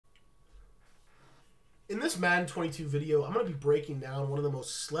In this Madden 22 video, I'm going to be breaking down one of the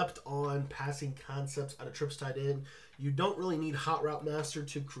most slept on passing concepts out of trips tight end. You don't really need Hot Route Master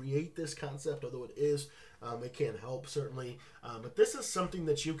to create this concept, although it is. It can help, certainly. But this is something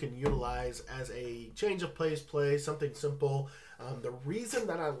that you can utilize as a change of pace play, something simple. The reason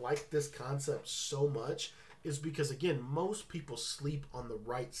that I like this concept so much is because, again, most people sleep on the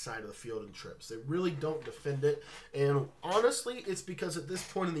right side of the field in trips. They really don't defend it. And honestly, it's because at this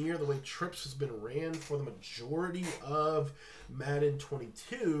point in the year, the way trips has been ran for the majority of Madden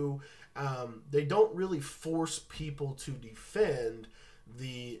 22, they don't really force people to defend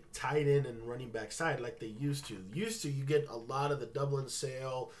the tight end and running back side like they used to. You get a lot of the double and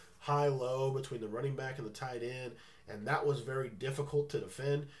sail, high-low between the running back and the tight end, and that was very difficult to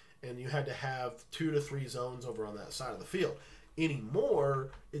defend. And you had to have 2 to 3 zones over on that side of the field. Anymore,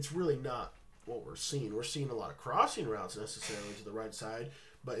 it's really not what we're seeing. We're seeing a lot of crossing routes necessarily to the right side.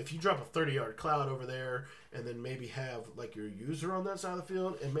 But if you drop a 30-yard cloud over there and then maybe have like your user on that side of the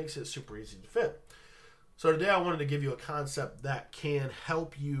field, it makes it super easy to defend. So today I wanted to give you a concept that can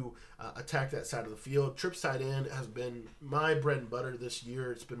help you attack that side of the field. Trips tight end has been my bread and butter this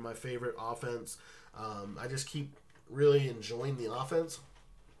year. It's been my favorite offense. I just keep really enjoying the offense,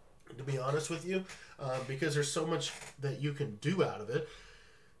 to be honest with you, because there's so much that you can do out of it.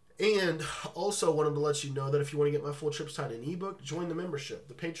 And also wanted to let you know that if you want to get my full Trips Tight End ebook, join the membership,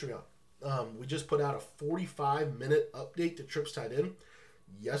 the Patreon. We just put out a 45-minute update to Trips Tight End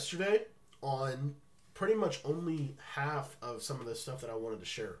yesterday on pretty much only half of some of the stuff that I wanted to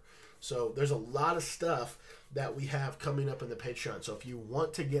share. So there's a lot of stuff that we have coming up in the Patreon. So if you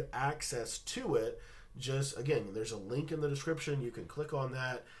want to get access to it, just, again, there's a link in the description. You can click on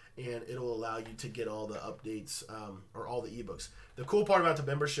that, and it'll allow you to get all the updates or all the ebooks. The cool part about the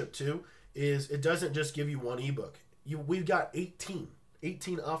membership, too, is it doesn't just give you one ebook. We've got 18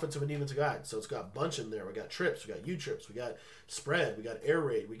 offensive and defensive guides. So it's got a bunch in there. We got trips, we got U-trips, we got spread, we got air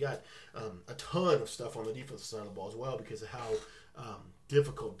raid, we got a ton of stuff on the defensive side of the ball as well because of how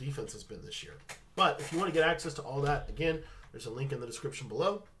difficult defense has been this year. But if you want to get access to all that, again, there's a link in the description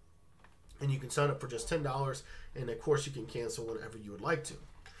below. And you can sign up for just $10, and of course you can cancel whenever you would like to.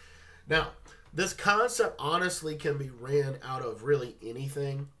 Now, this concept honestly can be ran out of really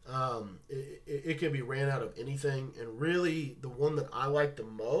anything. It can be ran out of anything, and really the one that I like the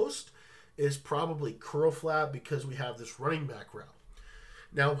most is probably curl flat because we have this running back route.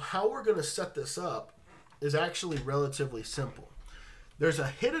 Now, how we're going to set this up is actually relatively simple. There's a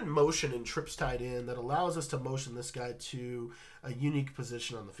hidden motion in trips tight end that allows us to motion this guy to a unique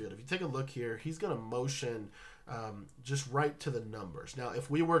position on the field. If you take a look here, he's going to motion just right to the numbers. Now,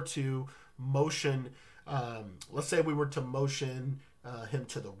 if we were to motion, let's say we were to motion him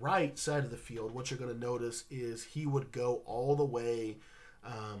to the right side of the field, what you're going to notice is he would go all the way,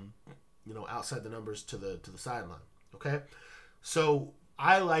 outside the numbers to the sideline. Okay, so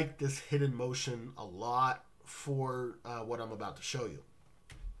I like this hidden motion a lot for what I'm about to show you.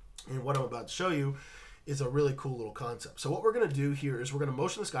 And what I'm about to show you is a really cool little concept. So what we're going to do here is we're going to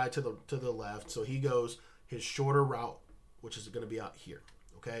motion this guy to the left. So he goes his shorter route, which is going to be out here.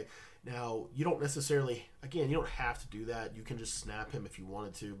 Okay. Now, you don't necessarily, again, you don't have to do that. You can just snap him if you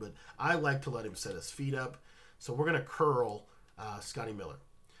wanted to. But I like to let him set his feet up. So we're going to curl Scotty Miller.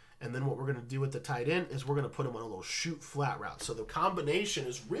 And then what we're going to do with the tight end is we're going to put him on a little shoot flat route. So the combination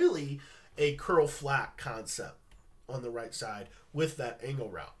is really a curl flat concept on the right side with that angle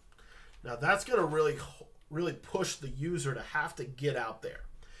route. Now that's going to really push the user to have to get out there.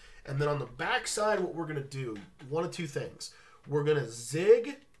 And then on the back side, what we're going to do, one of two things. We're going to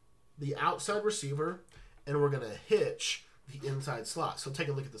zig the outside receiver, and we're going to hitch the inside slot. So take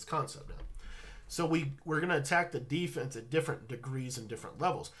a look at this concept now. So we're going to attack the defense at different degrees and different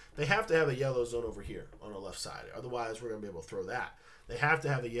levels. They have to have a yellow zone over here on the left side. Otherwise, we're going to be able to throw that. They have to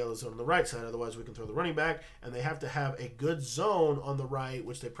have a yellow zone on the right side. Otherwise, we can throw the running back. And they have to have a good zone on the right,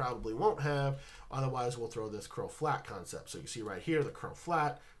 which they probably won't have. Otherwise, we'll throw this curl flat concept. So you see right here, the curl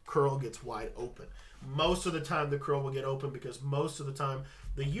flat, curl gets wide open. Most of the time, the curl will get open because most of the time,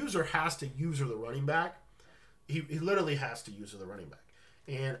 the user has to user the running back. He literally has to user the running back.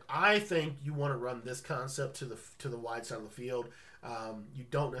 And I think you want to run this concept to the wide side of the field. You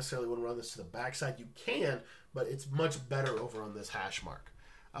don't necessarily want to run this to the backside. You can, but it's much better over on this hash mark.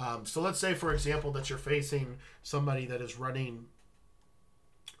 So let's say, for example, that you're facing somebody that is running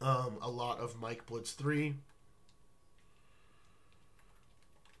a lot of Mike Blitz 3.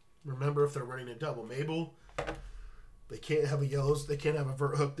 Remember, if they're running a double Mabel, they can't have they can't have a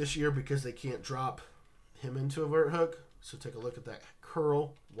vert hook this year because they can't drop him into a vert hook. So take a look at that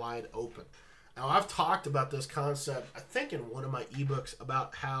curl wide open. Now, I've talked about this concept, I think, in one of my ebooks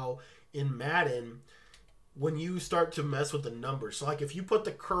about how in Madden, when you start to mess with the numbers. So like if you put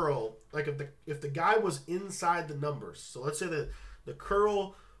the curl, like if the guy was inside the numbers, so let's say that the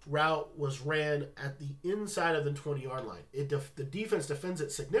curl route was ran at the inside of the 20-yard line. The defense defends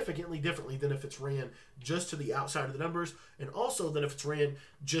it significantly differently than if it's ran just to the outside of the numbers, and also than if it's ran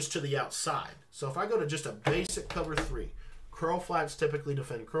just to the outside. So if I go to just a basic cover 3, curl flats typically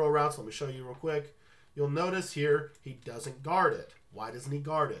defend curl routes. Let me show you real quick. You'll notice here he doesn't guard it. Why doesn't he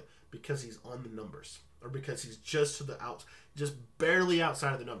guard it? Because he's on the numbers, or because he's just to the out, just barely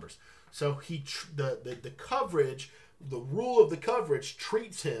outside of the numbers. So the coverage, the rule of the coverage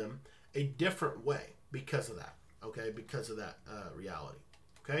treats him a different way because of that. Okay, because of that reality.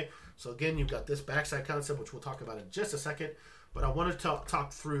 Okay, so again, you've got this backside concept, which we'll talk about in just a second. But I want to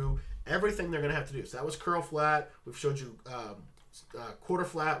talk through everything they're going to have to do. So that was curl flat. We've showed you quarter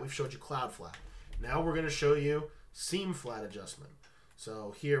flat. We've showed you cloud flat. Now we're going to show you seam flat adjustment.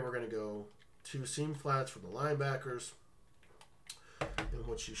 So here we're going to go 2 seam flats for the linebackers. And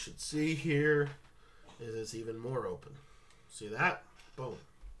what you should see here is it's even more open. See that? Boom.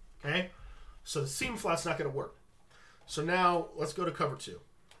 Okay? So the seam flat's not going to work. So now let's go to cover 2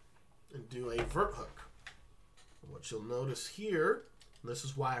 and do a vert hook. What you'll notice here, and this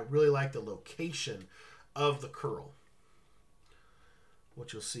is why I really like the location of the curl.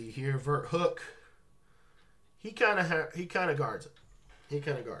 What you'll see here, vert hook, he kind of guards it. He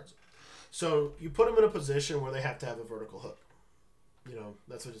kind of guards it. So you put him in a position where they have to have a vertical hook. You know,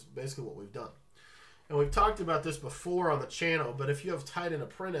 that's basically what we've done. And we've talked about this before on the channel, but if you have tight end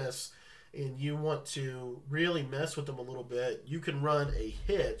apprentice and you want to really mess with them a little bit, you can run a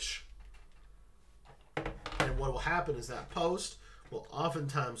hitch. And what will happen is that post will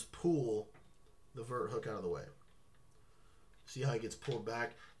oftentimes pull the vert hook out of the way. See how he gets pulled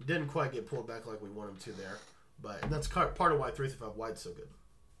back? He didn't quite get pulled back like we want him to there. And that's part of why 3-5 wide is so good.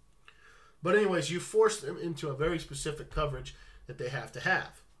 But anyways, you force them into a very specific coverage that they have to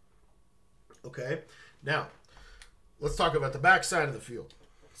have. Okay? Now, let's talk about the back side of the field.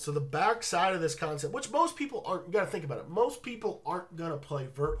 So the back side of this concept, which most people aren't, you got to think about it. Most people aren't going to play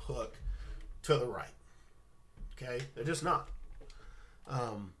vert hook to the right. Okay? They're just not.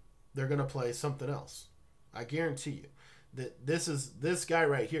 They're going to play something else. I guarantee you that this guy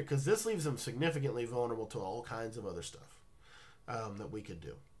right here, because this leaves them significantly vulnerable to all kinds of other stuff that we could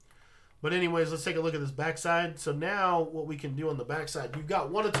do. But anyways, let's take a look at this backside. So now what we can do on the backside, you've got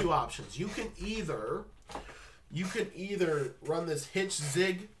one of two options. You can either run this hitch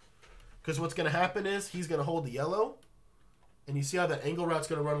zig, because what's going to happen is he's going to hold the yellow, and you see how that angle route's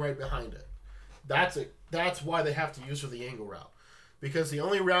going to run right behind it. That's why they have to use for the angle route, because the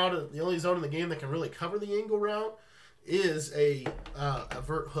only zone in the game that can really cover the angle route is a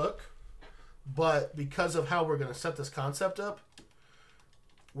vert hook. But because of how we're going to set this concept up,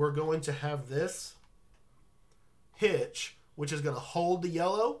 we're going to have this hitch, which is going to hold the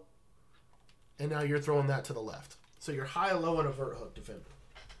yellow, and now you're throwing that to the left. So you're high-low in a vert hook defender.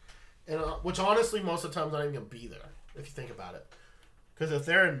 And which honestly, most of the time, not even going to be there, if you think about it. Because if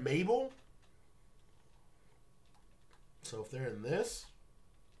they're in Mabel, so if they're in this,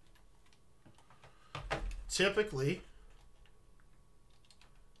 typically,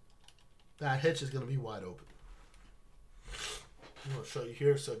 that hitch is going to be wide open. I'm going to show you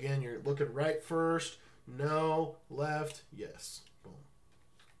here. So again, you're looking right first. No. Left. Yes. Boom.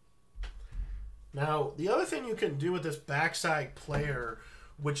 Now, the other thing you can do with this backside player,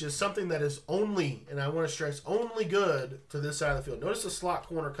 which is something that is only, and I want to stress, only good to this side of the field. Notice the slot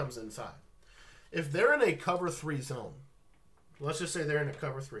corner comes inside. If they're in a cover 3 zone, let's just say they're in a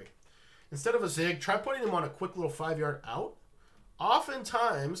cover 3. Instead of a zig, try putting them on a quick little 5-yard out.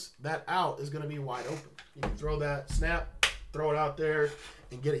 Oftentimes, that out is going to be wide open. You can throw that, snap, throw it out there,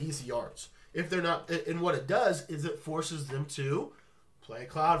 and get easy yards. If they're not, and what it does is it forces them to play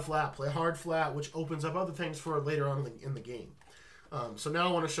cloud flat, play hard flat, which opens up other things for later on in the game. So now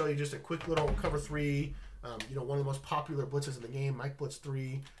I want to show you just a quick little cover 3. One of the most popular blitzes in the game, Mike Blitz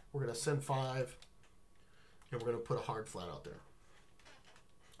 3. We're going to send 5, and we're going to put a hard flat out there.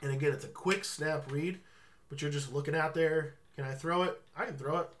 And again, it's a quick snap read, but you're just looking out there. Can I throw it? I can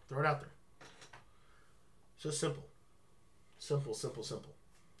throw it. Throw it out there. It's just simple. Simple, simple, simple.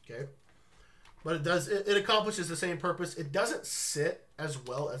 Okay? But it accomplishes the same purpose. It doesn't sit as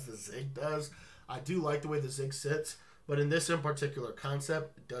well as the zig does. I do like the way the zig sits, but in this in particular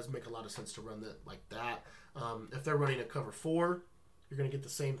concept, it does make a lot of sense to run that like that. If they're running a cover 4, you're going to get the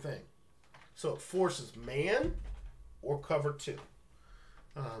same thing. So it forces man or cover 2.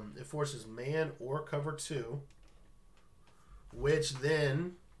 It forces man or cover 2, which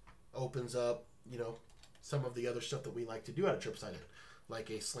then opens up, some of the other stuff that we like to do out of trips tight end,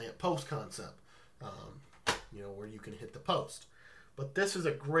 like a slant post concept. you know, where you can hit the post. But this is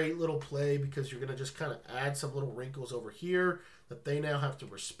a great little play because you're going to just kind of add some little wrinkles over here that they now have to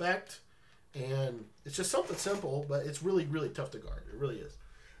respect. And it's just something simple, but it's really, really tough to guard. It really is.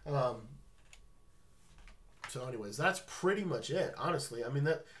 So anyways, that's pretty much it, honestly. I mean,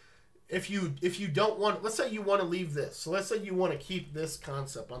 that if you don't want, let's say you want to leave this. So let's say you want to keep this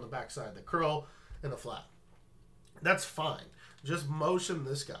concept on the backside, the curl and the flat. That's fine. Just motion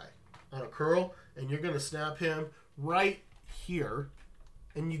this guy on a curl, and you're going to snap him right here,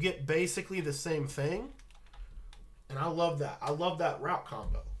 and you get basically the same thing. And I love that. I love that route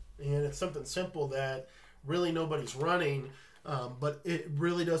combo. And it's something simple that really nobody's running, but it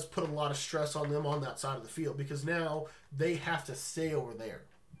really does put a lot of stress on them on that side of the field because now they have to stay over there.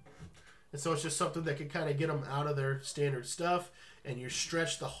 And so it's just something that can kind of get them out of their standard stuff, and you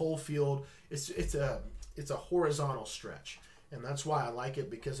stretch the whole field. It's a horizontal stretch, and that's why I like it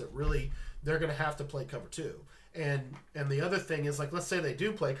because it really, they're going to have to play cover 2. And the other thing is, like, let's say they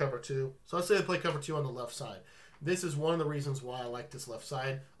do play cover 2. So let's say they play cover 2 on the left side. This is one of the reasons why I like this left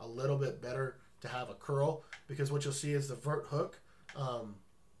side a little bit better to have a curl, because what you'll see is the vert hook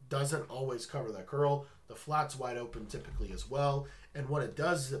doesn't always cover that curl. The flat's wide open typically as well. And what it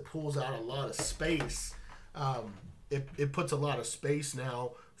does is it pulls out a lot of space. It puts a lot of space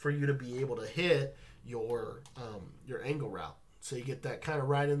now for you to be able to hit your angle route. So you get that kind of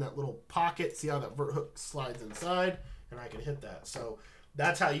right in that little pocket. See how that vert hook slides inside? And I can hit that. So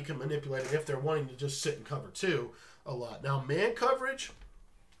that's how you can manipulate it if they're wanting to just sit in cover 2 a lot. Now, man coverage,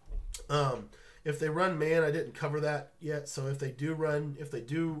 if they run man, I didn't cover that yet. So if they do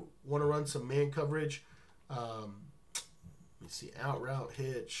want to run some man coverage, let me see, out route,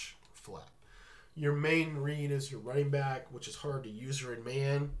 hitch, flat. Your main read is your running back, which is hard to use her in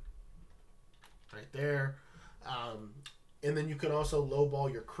man, right there. And then you can also low ball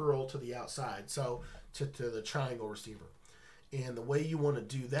your curl to the outside, so to the triangle receiver. And the way you want to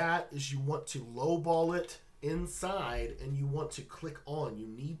do that is you want to low ball it inside, and you want to click on. You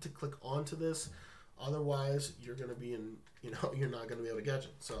need to click onto this, otherwise you're going to be in, you're not going to be able to catch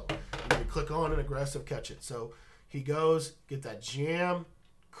it. So you need to click on and aggressive catch it. So he goes, get that jam,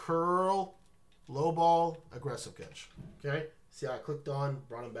 curl, low ball, aggressive catch. Okay? See how I clicked on,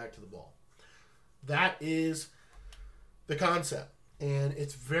 brought him back to the ball. That is the concept. And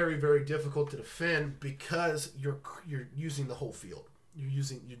it's very, very difficult to defend because you're using the whole field.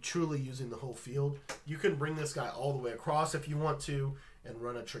 You're truly using the whole field. You can bring this guy all the way across if you want to and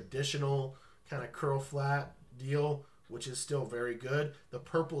run a traditional kind of curl flat deal, which is still very good. The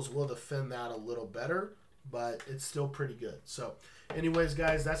purples will defend that a little better, but it's still pretty good. So anyways,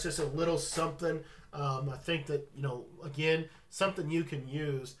 guys, that's just a little something. I think that, again, something you can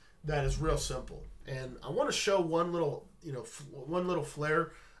use that is real simple. And I want to show one little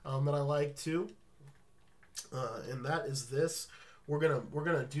flair that I like too, and that is this. We're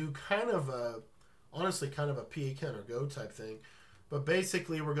gonna do kind of a PA counter go type thing, but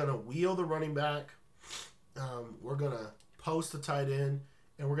basically we're gonna wheel the running back, we're gonna post the tight end,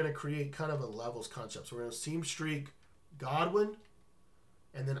 and we're gonna create kind of a levels concept. So we're gonna seam streak Godwin,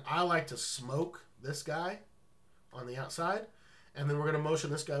 and then I like to smoke this guy on the outside. And then we're going to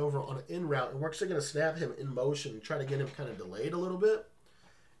motion this guy over on an in route. And we're actually going to snap him in motion and try to get him kind of delayed a little bit.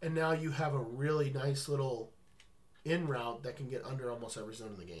 And now you have a really nice little in route that can get under almost every zone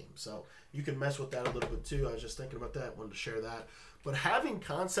in the game. So you can mess with that a little bit too. I was just thinking about that. Wanted to share that. But having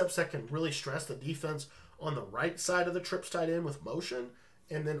concepts that can really stress the defense on the right side of the trips tight end with motion,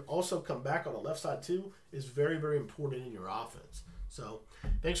 and then also come back on the left side too, is very, very important in your offense. So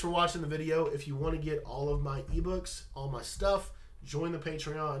thanks for watching the video. If you want to get all of my ebooks, all my stuff, join the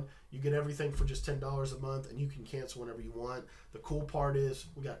Patreon. You get everything for just $10 a month, and you can cancel whenever you want. The cool part is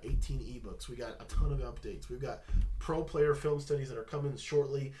we got 18 ebooks. We got a ton of updates. We've got pro player film studies that are coming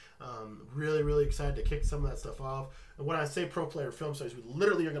shortly. Really, really excited to kick some of that stuff off. And when I say pro player film studies, we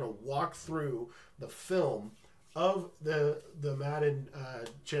literally are going to walk through the film of the Madden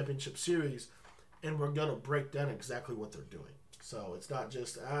Championship Series, and we're going to break down exactly what they're doing. So it's not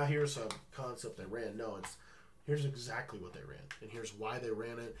just, here's some concept they ran. No, it's here's exactly what they ran, and here's why they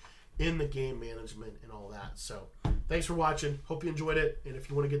ran it in the game management and all that. So thanks for watching. Hope you enjoyed it. And if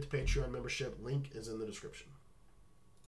you want to get the Patreon membership, link is in the description.